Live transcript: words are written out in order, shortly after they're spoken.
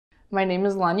My name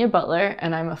is Lanya Butler,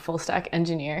 and I'm a full-stack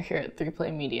engineer here at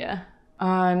 3Play Media.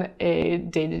 On a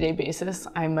day-to-day basis,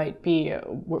 I might be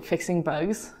fixing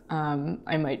bugs,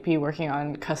 I might be working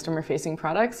on customer-facing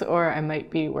products, or I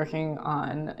might be working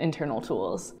on internal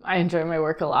tools. I enjoy my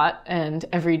work a lot, and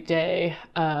every day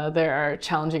there are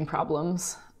challenging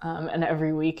problems, and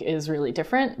every week is really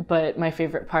different, but my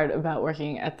favorite part about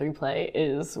working at 3Play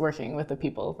is working with the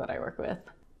people that I work with.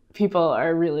 People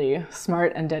are really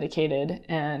smart and dedicated,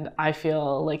 and I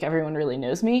feel like everyone really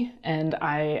knows me, and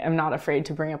I am not afraid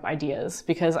to bring up ideas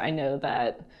because I know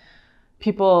that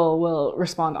people will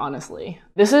respond honestly.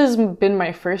 This has been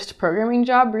my first programming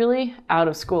job really out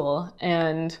of school,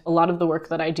 and a lot of the work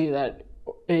that I do that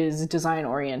is design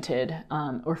oriented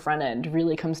or front end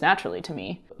really comes naturally to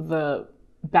me. The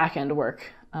back end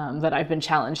work that I've been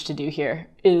challenged to do here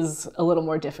is a little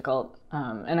more difficult.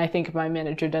 And I think my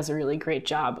manager does a really great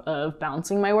job of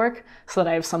balancing my work so that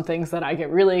I have some things that I get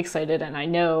really excited and I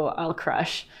know I'll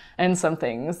crush, and some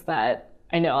things that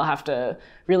I know I'll have to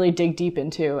really dig deep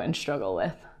into and struggle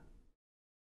with.